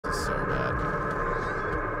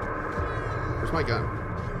Where's my gun?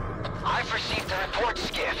 I've received the report,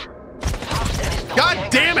 Skiff. Faust and his God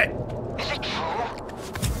damn it! Is it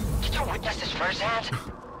true? Did you witness this firsthand?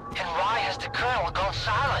 And why has the colonel gone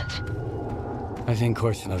silent? I think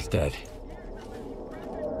Korsunov's dead.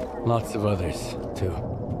 Lots of others, too.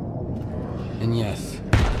 And yes,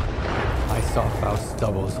 I saw Faust's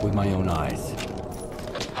doubles with my own eyes.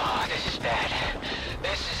 Oh, this is bad.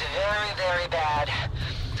 This is very, very bad.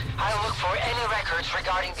 I'll look for any records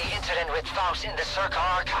regarding the incident with Faust in the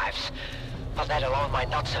S.T.A.L.K.E.R archives. But that alone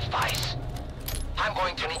might not suffice. I'm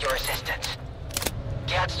going to need your assistance.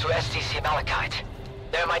 Get to S.T.C. Malachite.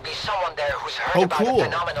 There might be someone there who's heard about a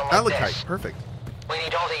phenomenon like Malachite, this. perfect. We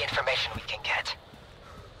need all the information we can get.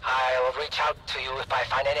 I'll reach out to you if I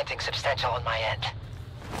find anything substantial on my end.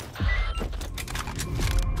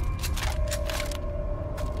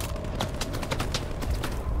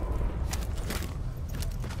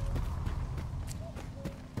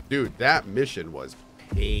 Dude, that mission was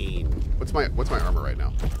pain. What's my armor right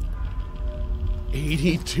now?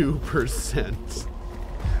 82%.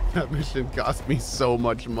 That mission cost me so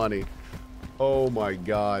much money. Oh my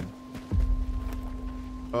god.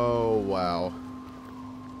 Oh wow.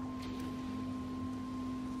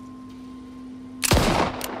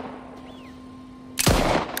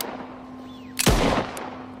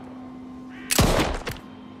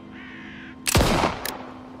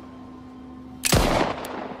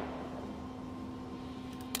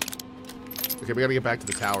 Okay, we gotta get back to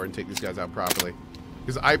the tower and take these guys out properly.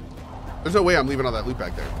 Because there's no way I'm leaving all that loot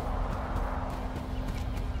back there.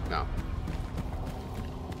 No.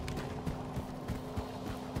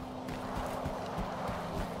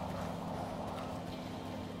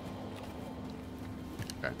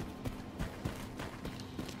 Okay.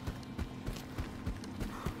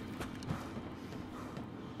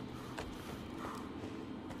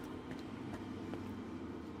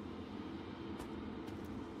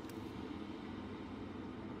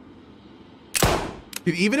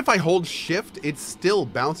 Dude, even if I hold shift, it still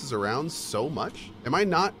bounces around so much. Can I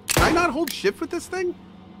not hold shift with this thing?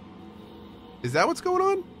 Is that what's going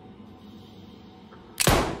on?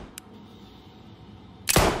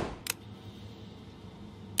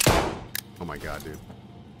 Oh my god, dude.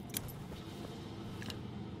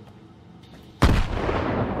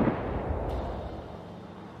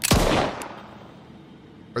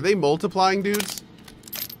 Are they multiplying, dudes?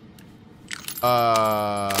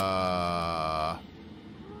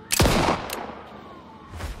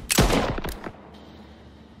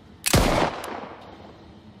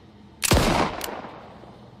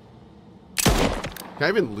 Can I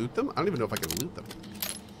even loot them? I don't even know if I can loot them.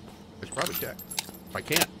 I should probably check. If I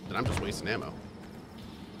can't, then I'm just wasting ammo.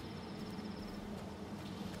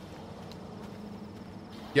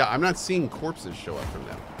 Yeah, I'm not seeing corpses show up from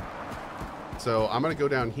them. So I'm gonna go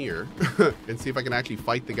down here and see if I can actually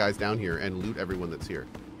fight the guys down here and loot everyone that's here.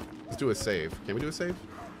 Let's do a save. Can we do a save?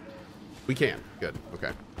 We can. Good.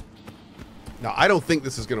 Okay. Now, I don't think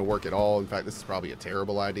this is gonna work at all. In fact, this is probably a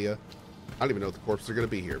terrible idea. I don't even know if the corpses are gonna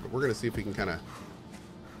be here, but we're gonna see if we can kind of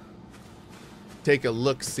take a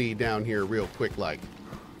look-see down here real quick like.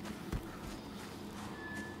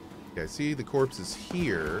 Okay, see the corpses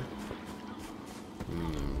here.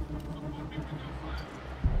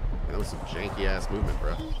 That was some janky ass movement,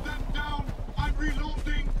 bro. I'm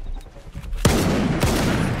reloading.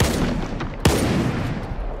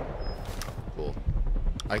 Cool.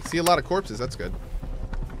 I see a lot of corpses, that's good.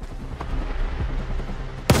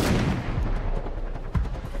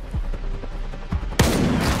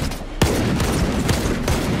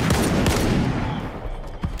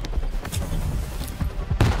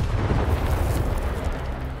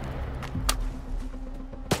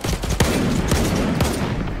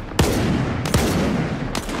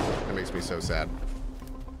 So sad.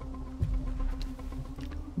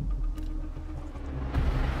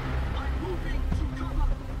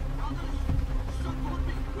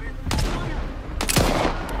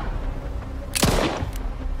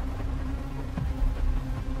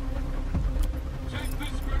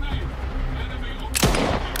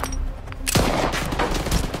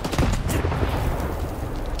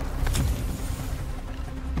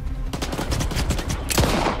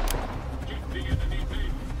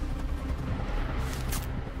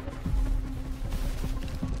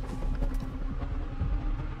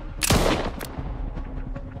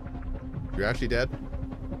 You're actually dead?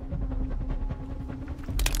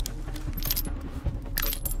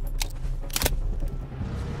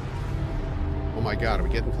 Oh my god, are we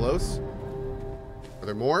getting close? Are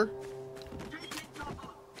there more?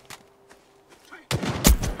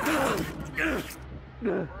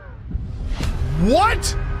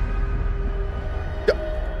 What?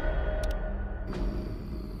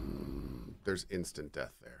 there's instant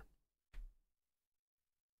death there.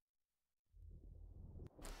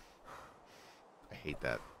 I hate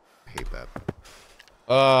that. I hate that.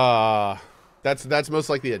 That's most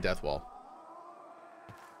likely a death wall.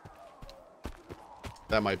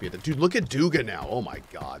 That might be it. Dude, look at Duga now. Oh my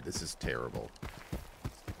god, this is terrible.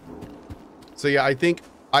 So yeah, I think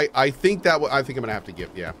I think I'm gonna have to give.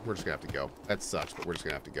 Yeah, we're just gonna have to go. That sucks, but we're just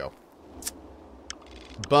gonna have to go.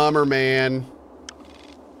 Bummer, man.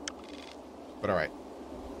 But all right,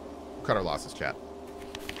 cut our losses, chat.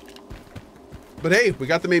 But hey, we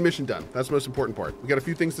got the main mission done. That's the most important part. We got a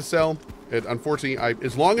few things to sell. And unfortunately,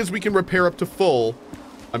 as long as we can repair up to full,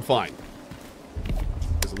 I'm fine.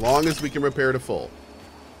 As long as we can repair to full.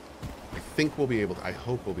 I think we'll be able to. I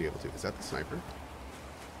hope we'll be able to. Is that the sniper?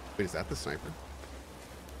 Wait, is that the sniper?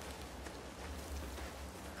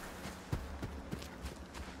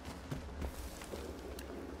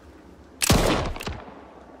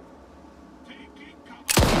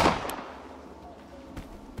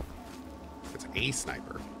 It's a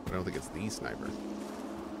sniper. I don't think it's the sniper.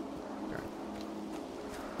 Okay.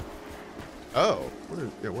 Oh,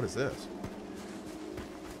 what is this?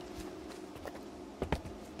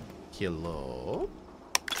 Hello?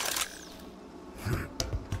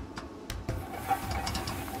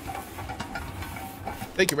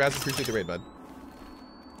 Thank you, Raz. Appreciate the raid, bud.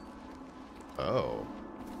 Oh.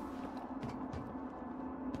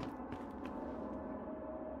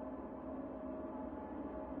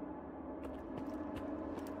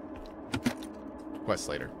 Quest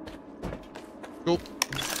later. Cool.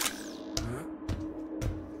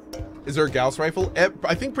 Is there a Gauss rifle?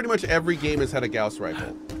 I think pretty much every game has had a Gauss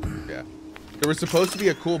rifle. Yeah. There was supposed to be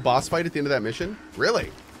a cool boss fight at the end of that mission? Really?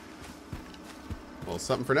 Well,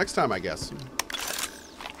 something for next time, I guess.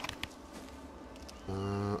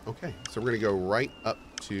 Okay, so we're gonna go right up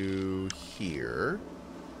to here.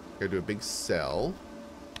 Gonna do a big cell.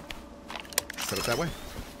 Set up that way.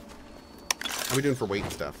 How are we doing for weight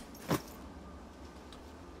and stuff?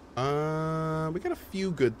 We got a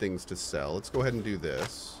few good things to sell. Let's go ahead and do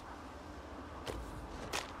this.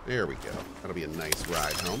 There we go. That'll be a nice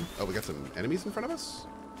ride home. Oh, we got some enemies in front of us?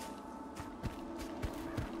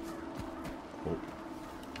 Oh.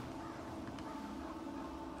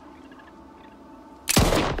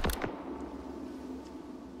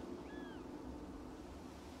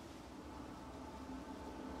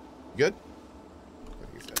 Good?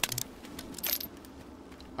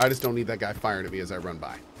 I just don't need that guy firing at me as I run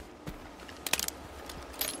by.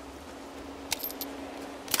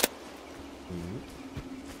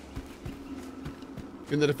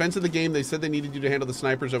 In the defense of the game, they said they needed you to handle the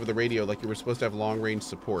snipers over the radio like you were supposed to have long-range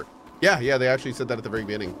support. Yeah, they actually said that at the very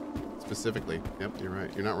beginning. Specifically. Yep, you're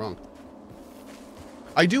right. You're not wrong.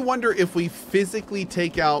 I do wonder if we physically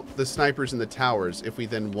take out the snipers in the towers, if we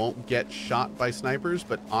then won't get shot by snipers,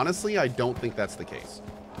 but honestly, I don't think that's the case.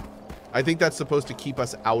 I think that's supposed to keep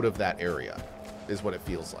us out of that area, is what it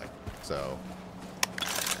feels like. So...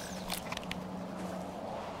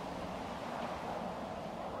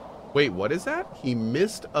 Wait, what is that? He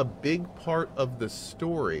missed a big part of the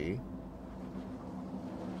story.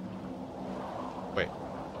 Wait.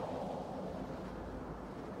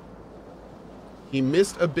 He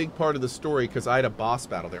missed a big part of the story because I had a boss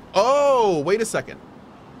battle there. Oh, wait a second.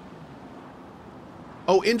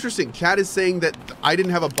 Oh, interesting. Chat is saying that I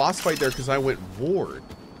didn't have a boss fight there because I went ward.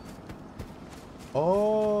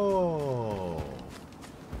 Oh.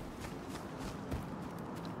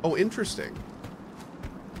 Oh, interesting.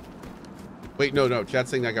 Wait, no.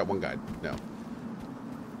 Chat's saying I got one guide. No.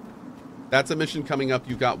 That's a mission coming up.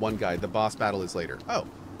 You got one guide. The boss battle is later. Oh.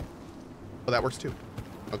 Oh, that works too.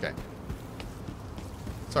 Okay.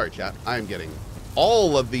 Sorry, chat. I'm getting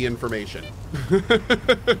all of the information.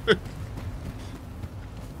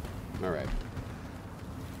 All right.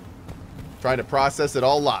 Trying to process it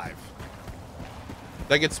all live.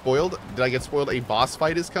 Did I get spoiled? Did I get spoiled? A boss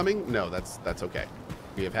fight is coming? No, that's okay.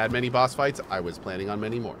 We have had many boss fights. I was planning on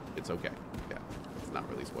many more. It's okay. Yeah, it's not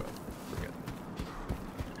really spoiled. We're good.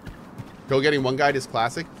 Go getting one guide is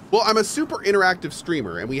classic. Well, I'm a super interactive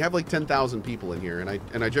streamer, and we have like 10,000 people in here, and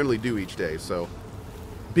I generally do each day. So,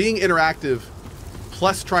 being interactive,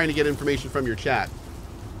 plus trying to get information from your chat,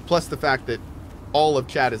 plus the fact that all of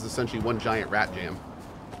chat is essentially one giant rat jam,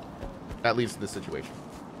 that leads to this situation.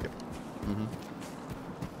 Yep. Mm-hmm.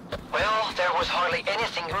 Well, there was hardly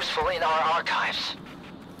anything useful in our archives.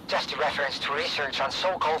 Just a reference to research on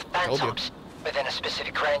so-called phantoms within a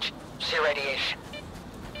specific range, see radiation.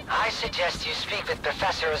 I suggest you speak with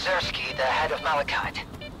Professor Ozersky, the head of Malachite.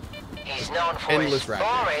 He's known for his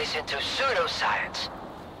forays into pseudoscience,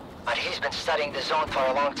 but he's been studying the zone for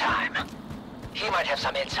a long time. He might have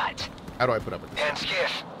some insights. How do I put up with this? And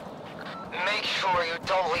Skiff, make sure you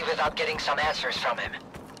don't leave without getting some answers from him.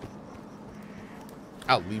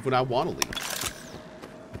 I'll leave when I want to leave.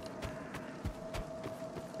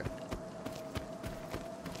 Okay.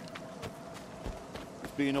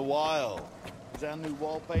 It's been a while. Is that new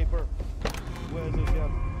wallpaper? Where's this guy?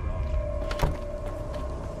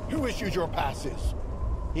 Who issued your passes?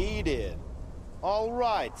 He did. All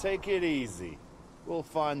right, take it easy. We'll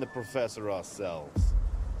find the professor ourselves.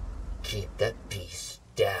 Keep that beast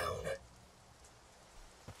down.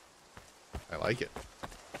 I like it.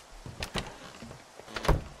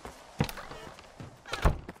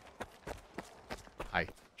 Hi.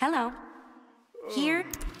 Hello. Here?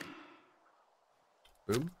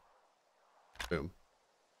 Boom. Boom.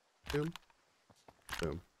 Boom.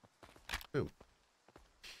 Boom. Boom.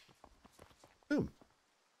 Boom.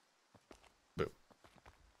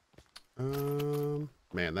 Boom.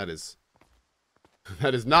 Man, that is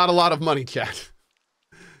not a lot of money, chat.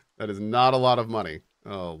 That is not a lot of money.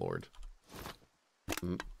 Oh, Lord.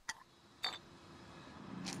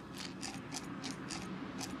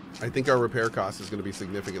 I think our repair cost is going to be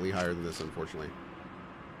significantly higher than this, unfortunately.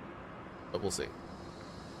 But we'll see.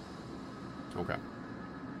 Okay.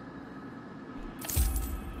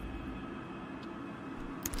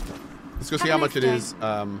 Let's go see how much it is.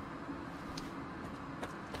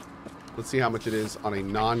 Let's see how much it is on a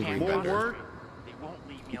non-green vendor. They won't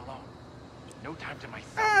leave me alone. No time to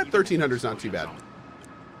myself. 1,300 is not too bad.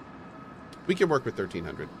 We can work with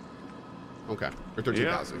 1,300. Okay, or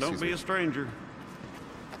 13,000. Don't be a stranger.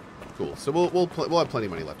 Cool. So we'll have plenty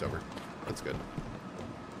of money left over. That's good.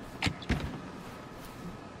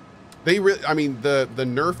 They really, I mean, the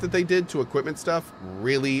nerf that they did to equipment stuff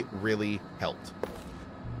really helped.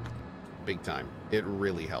 Big time. It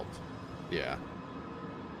really helped. Yeah.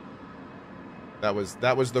 That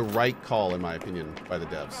was the right call, in my opinion, by the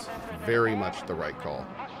devs. Very much the right call.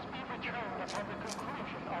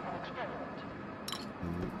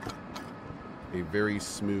 A very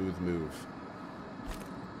smooth move.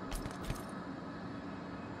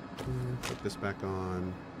 Put this back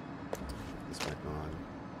on. This back on.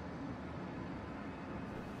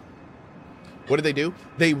 What did they do?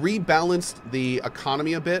 They rebalanced the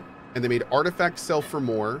economy a bit, and they made artifacts sell for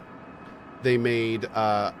more. They made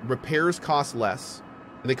repairs cost less,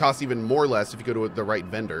 and they cost even more less if you go to the right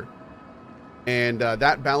vendor. And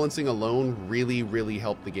that balancing alone really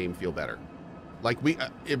helped the game feel better. Like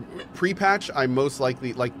pre-patch, I most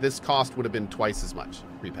likely, like, this cost would have been twice as much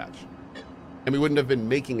pre-patch. And we wouldn't have been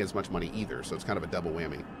making as much money either, so it's kind of a double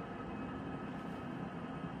whammy.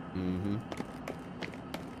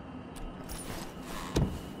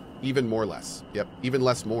 Even more less. Yep, even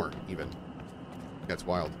less more, even. That's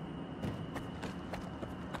wild.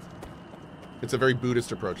 It's a very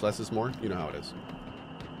Buddhist approach. Less is more. You know how it is.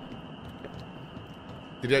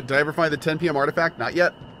 Did I ever find the 10 p.m. artifact? Not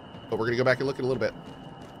yet. But we're going to go back and look in a little bit.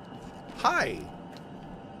 Hi.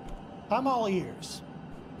 I'm all ears.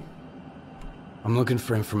 I'm looking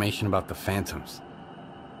for information about the Phantoms.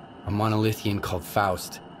 A monolithian called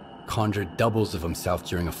Faust conjured doubles of himself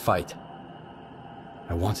during a fight.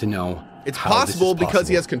 I want to know. It's possible because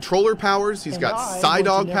he has controller powers. He's got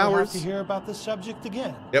Psydog powers. Have to hear about this subject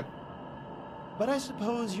again. Yep. But I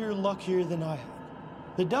suppose you're luckier than I am.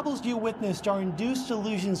 The doubles you witnessed are induced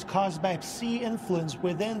illusions caused by Psi influence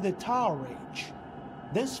within the Tau range.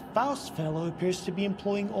 This Faust fellow appears to be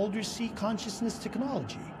employing older Psi consciousness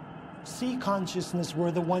technology. Psi consciousness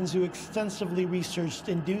were the ones who extensively researched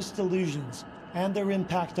induced illusions and their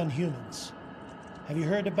impact on humans. Have you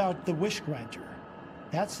heard about the Wish Granter?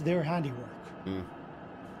 That's their handiwork.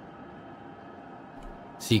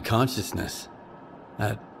 Psi consciousness?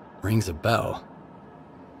 That rings a bell.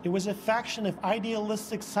 It was a faction of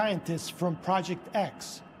idealistic scientists from Project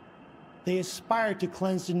X. They aspired to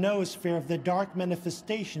cleanse the noosphere of the dark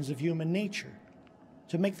manifestations of human nature,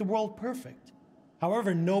 to make the world perfect.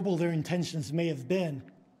 However noble their intentions may have been,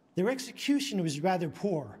 their execution was rather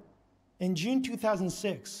poor. In June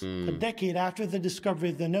 2006, a decade after the discovery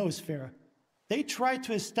of the noosphere, they tried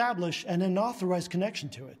to establish an unauthorized connection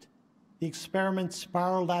to it. The experiment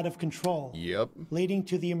spiraled out of control, leading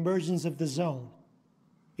to the emergence of the zone.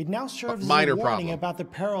 It now serves as a warning about the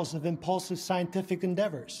perils of impulsive scientific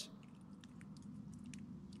endeavors.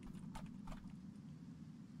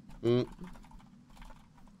 1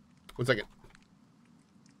 second.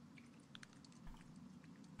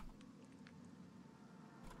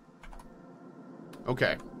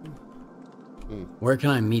 Okay. Where can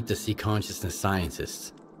I meet the Psi consciousness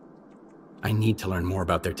scientists? I need to learn more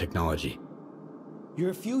about their technology. You're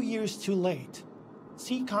a few years too late.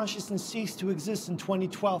 Psi consciousness ceased to exist in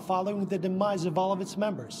 2012 following the demise of all of its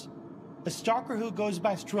members. A stalker who goes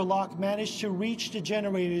by S.T.A.L.K.E.R managed to reach the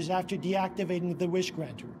generators after deactivating the Wish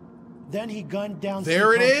Granter. Then he gunned down...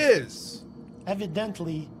 There it is!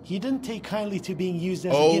 Evidently, he didn't take kindly to being used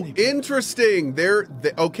as a Oh, guinea pig. interesting!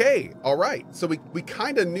 Okay, alright. So we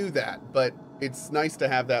kind of knew that, but it's nice to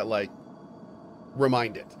have that, like,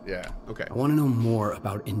 reminded. Yeah, okay. I want to know more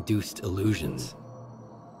about induced illusions.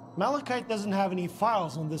 Malachite doesn't have any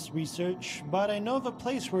files on this research, but I know of a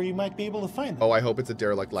place where you might be able to find them. Oh, I hope it's a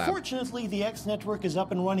derelict lab. Fortunately, the X network is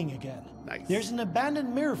up and running again. Nice. There's an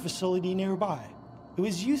abandoned mirror facility nearby. It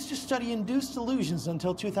was used to study induced illusions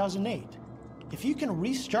until 2008. If you can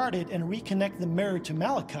restart it and reconnect the mirror to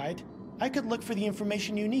Malachite, I could look for the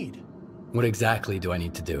information you need. What exactly do I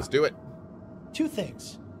need to do? Let's do it. 2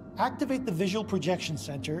 things. Activate the visual projection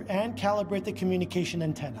center and calibrate the communication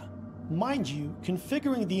antenna. Mind you,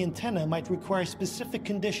 configuring the antenna might require specific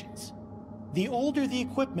conditions. The older the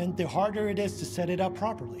equipment, the harder it is to set it up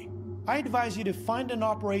properly. I advise you to find an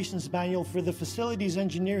operations manual for the facility's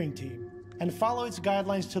engineering team and follow its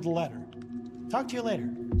guidelines to the letter. Talk to you later.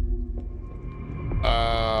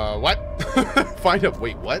 What? Find out.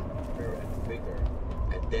 Wait, what?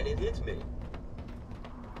 And then it hits me.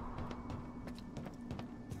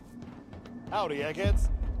 Howdy, eggheads.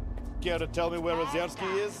 Care to tell me where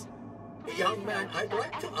Ozerski is? Young man, I'd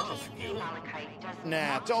like to ask you.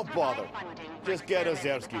 Nah, don't bother. Just get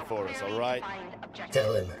Ozerski for us, all right?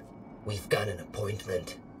 Tell him we've got an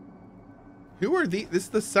appointment. Who are the... This is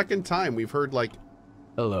the second time we've heard, like...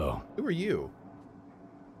 Hello. Who are you?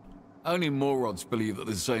 Only morons believe that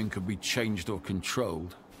the zone can be changed or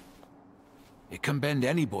controlled. It can bend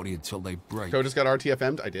anybody until they break. Cohh just got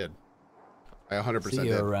RTFM'd? I did. I 100% See you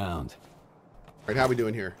did. around. Right, how we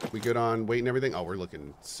doing here? We good on weight and everything? Oh, we're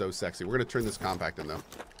looking so sexy. We're gonna turn this compact in though.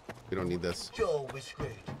 We don't need this. Joe was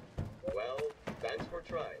great. Well, thanks for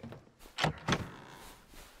trying. All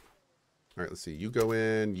right, let's see. You go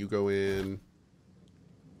in. You go in.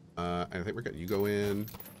 I think we're good. You go in.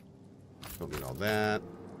 Don't need all that.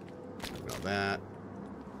 Don't need all that.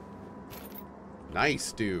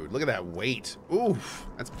 Nice, dude. Look at that weight. Oof,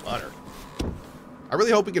 that's butter. I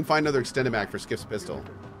really hope we can find another extended mag for Skiff's pistol.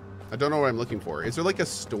 I don't know what I'm looking for. Is there like a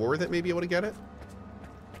store that may be able to get it?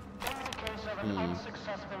 Ooh.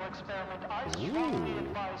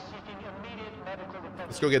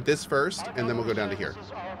 Let's go get this first, and then we'll go down to here.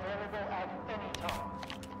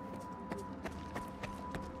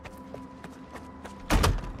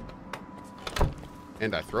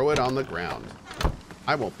 And I throw it on the ground.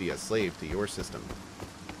 I won't be a slave to your system.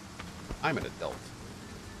 I'm an adult.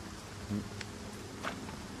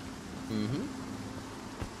 Mm-hmm.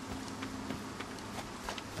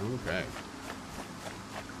 Okay.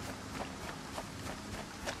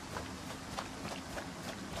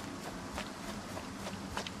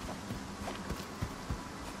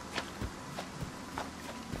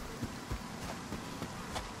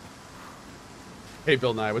 Hey,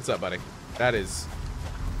 Bill Nye, what's up, buddy? That is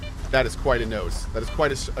quite a nose. That is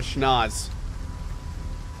quite a schnoz.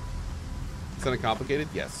 Is that complicated?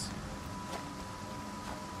 Yes.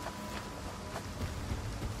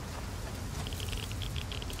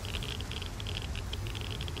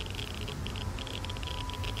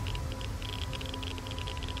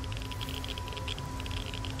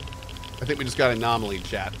 I think we just got anomaly,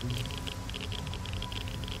 chat.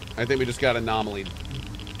 I think we just got anomaly.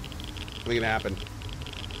 I think it happened.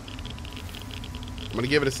 I'm gonna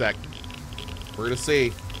give it a sec. We're gonna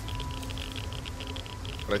see.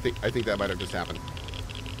 But I think that might have just happened.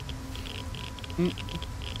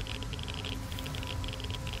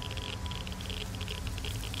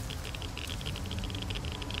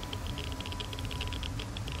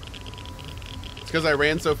 It's because I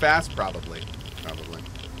ran so fast, probably. Probably.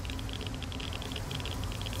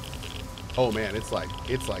 Oh man, it's like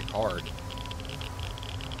hard.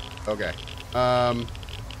 Okay.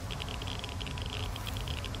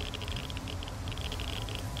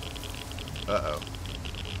 Uh-oh.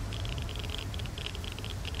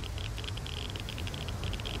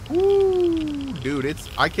 Woo! Dude,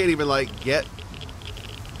 I can't even like get.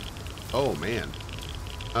 Oh man.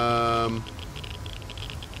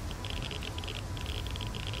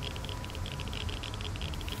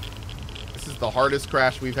 This is the hardest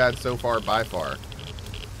crash we've had so far by far.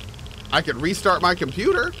 I could restart my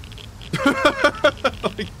computer.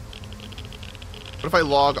 Like, what if I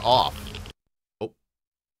log off? Oh.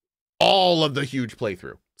 All of the huge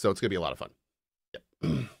playthrough. So it's gonna be a lot of fun. Yep.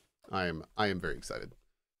 I am very excited.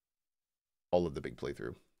 All of the big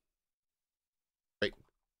playthrough. Great.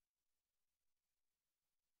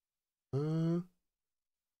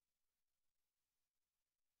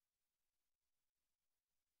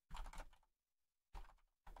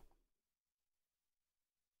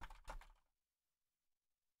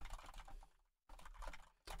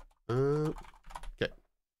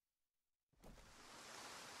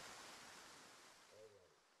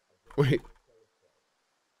 Wait.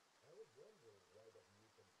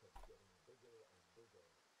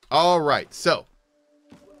 All right, so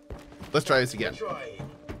let's try this again.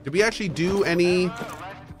 Did we actually do any?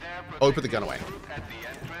 Oh, we put the gun away.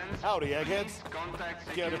 Howdy, eggheads.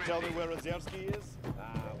 Care to tell me where S.T.A.L.K.E.R is? Wait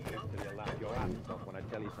till you laugh your ass off when I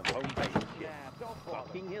tell you some home base shit. Yeah, don't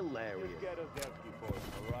fucking hilarious. Get S.T.A.L.K.E.R for us,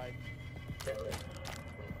 all right?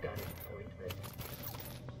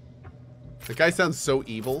 The guy sounds so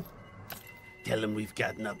evil. Tell him we've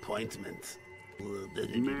got an appointment.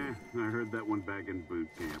 Meh, I heard that one back in boot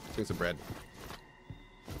camp. Take some bread.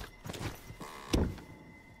 All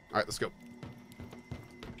right, let's go.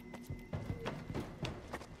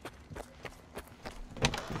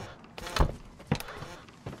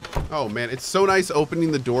 Oh man, it's so nice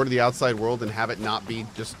opening the door to the outside world and have it not be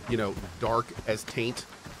just, you know, dark as taint.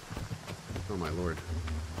 Oh my lord.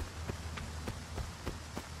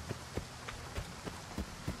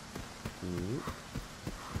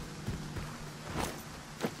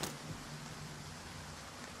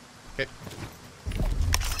 Okay.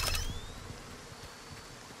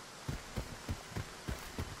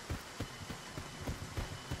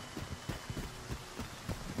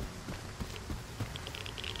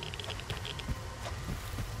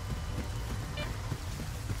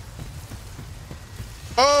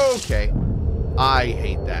 Okay. I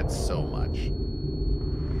hate that so much.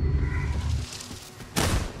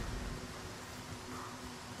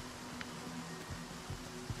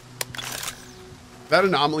 That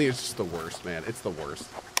anomaly is just the worst, man. It's the worst.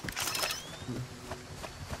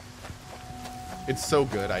 It's so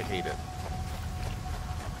good, I hate it.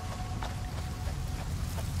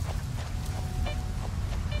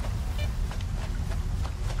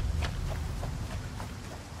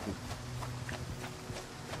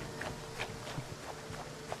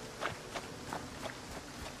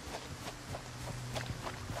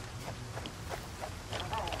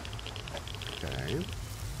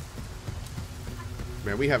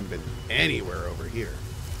 Man, we haven't been anywhere over here.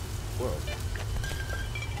 Whoa.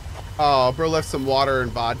 Oh, bro left some water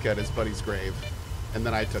and vodka at his buddy's grave. And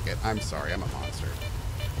then I took it. I'm sorry, I'm a monster.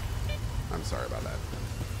 I'm sorry about that.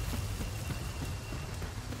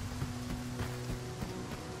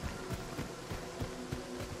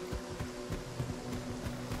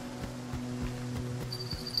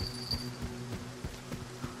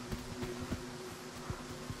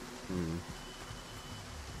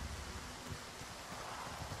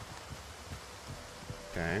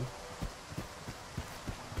 Okay.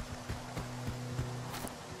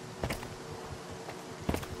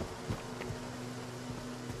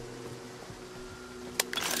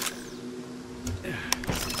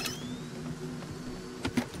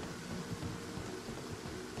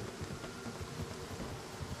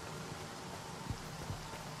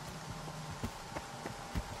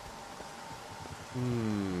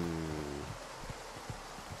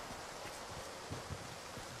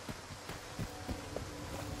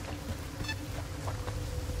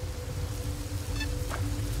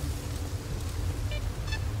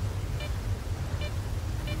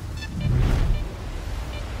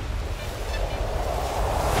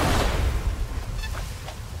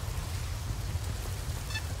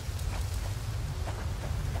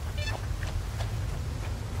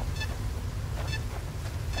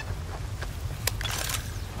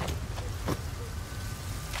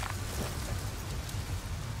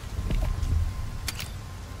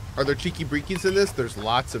 Are there cheeky breekies in this? There's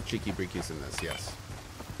lots of cheeky breekies in this, yes.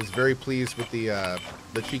 I was very pleased with the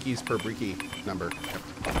cheekies per breeky number.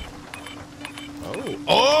 Yep. Oh.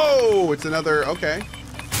 Oh! It's another, okay.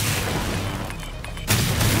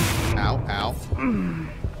 Ow, ow.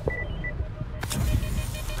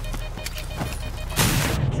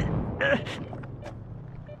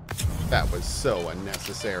 That was so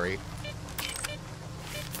unnecessary.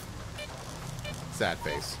 Sad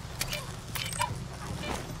face.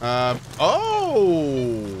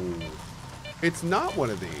 Oh! It's not one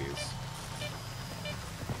of these.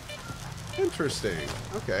 Interesting.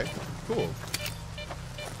 Okay, cool.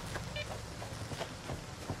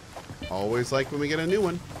 Always like when we get a new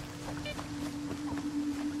one.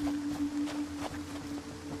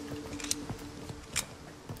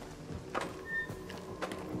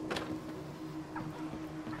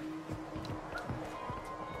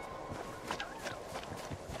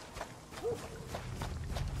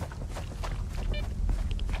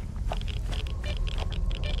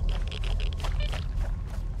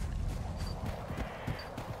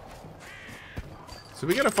 So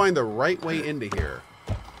we gotta find the right way into here.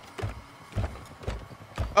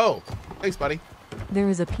 Oh, thanks, buddy. There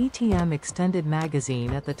is a PTM extended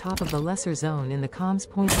magazine at the top of the lesser zone in the comms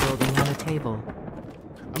point building on a table.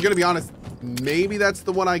 I'm gonna be honest, maybe that's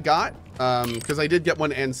the one I got, because I did get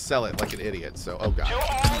one and sell it like an idiot, so, oh god. To all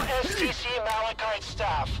STC Malachite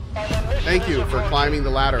staff, and the mission Thank you is for averted. climbing the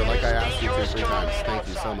ladder It like is I asked you to dangerous 3 to times. remain Thank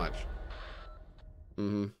you so outside. much.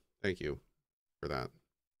 Thank you for that.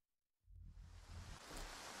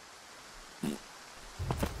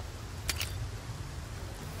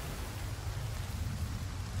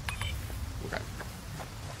 Okay.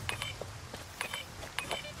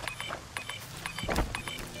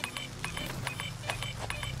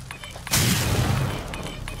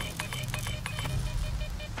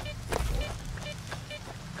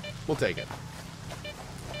 We'll take it.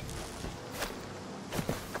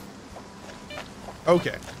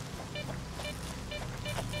 Okay.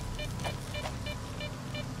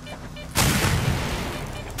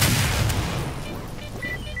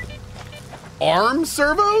 Arm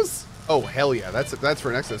servos? Oh, hell yeah. That's for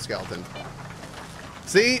an exoskeleton.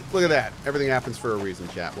 See? Look at that. Everything happens for a reason,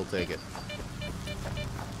 chat. We'll take it.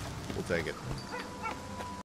 We'll take it.